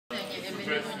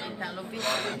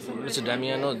Mr.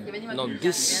 Damiano, now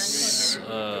this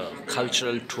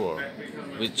cultural tour,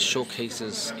 which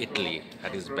showcases Italy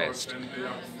at its best.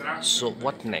 So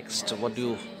what next? What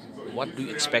do you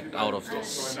expect out of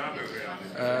this?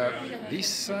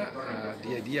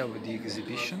 The idea of the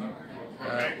exhibition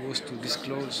was to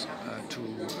disclose to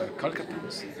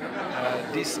Kolkatans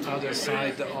this other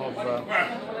side of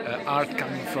art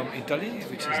coming from Italy,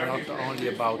 which is not only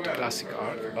about classic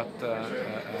art, but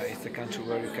it's a country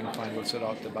where you can find also a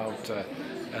lot about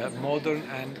modern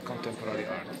and contemporary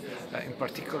art. In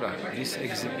particular, this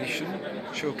exhibition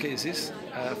showcases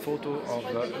a photo of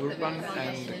urban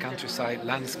and countryside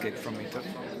landscape from Italy,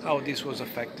 how this was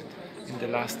affected in the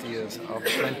last years of the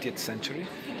 20th century,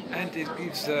 and it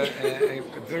gives a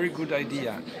very good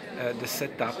idea. The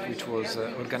setup, which was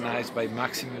organized by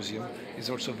Maxi Museum, is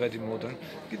also very modern.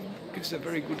 It gives a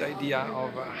very good idea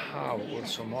of how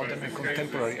also modern and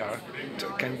contemporary art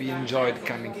can be enjoyed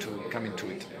coming to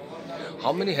it.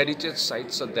 How many heritage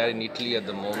sites are there in Italy at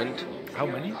the moment? How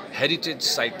many? Heritage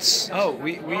sites. Oh,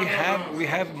 we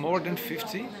have more than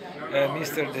 50.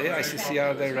 Mr. De,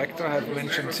 ICCR director, have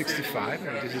mentioned 65,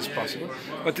 and this is possible.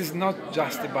 But it's not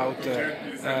just about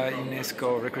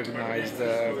UNESCO recognized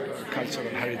cultural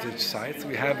heritage sites.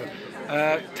 We have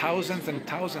thousands and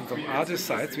thousands of other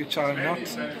sites which are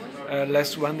not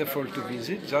less wonderful to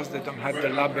visit, just they don't have the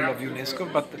label of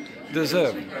UNESCO, but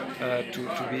deserve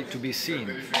to be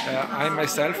seen. I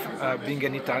myself, being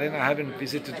an Italian, I haven't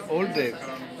visited all the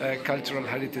cultural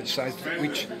heritage sites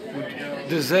which would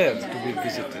deserve to be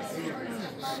visited.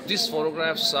 These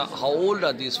photographs, how old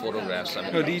are these photographs?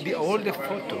 I mean, all the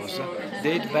photos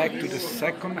date back to the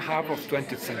second half of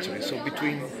 20th century, so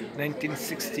between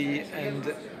 1960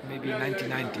 and maybe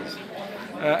 1990s.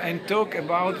 And talk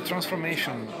about the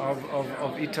transformation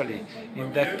of Italy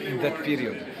in that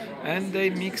period. And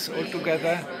they mix all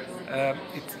together.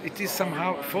 It is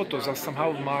somehow, photos are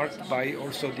somehow marked by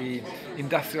also the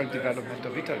industrial development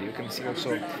of Italy. You can see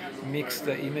also mixed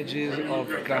images of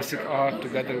classic art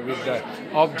together with the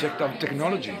object of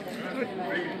technology,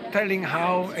 telling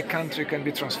how a country can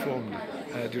be transformed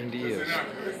during the years.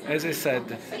 As I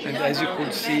said, and as you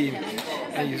could see,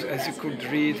 as you could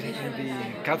read in the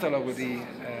catalogue of the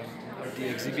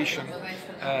exhibition,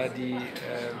 the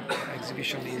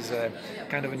exhibition is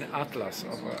kind of an atlas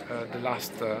of the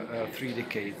last 3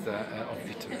 decades of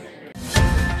Italy.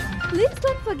 Please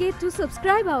don't forget to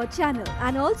subscribe our channel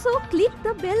and also click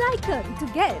the bell icon to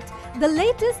get the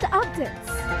latest updates.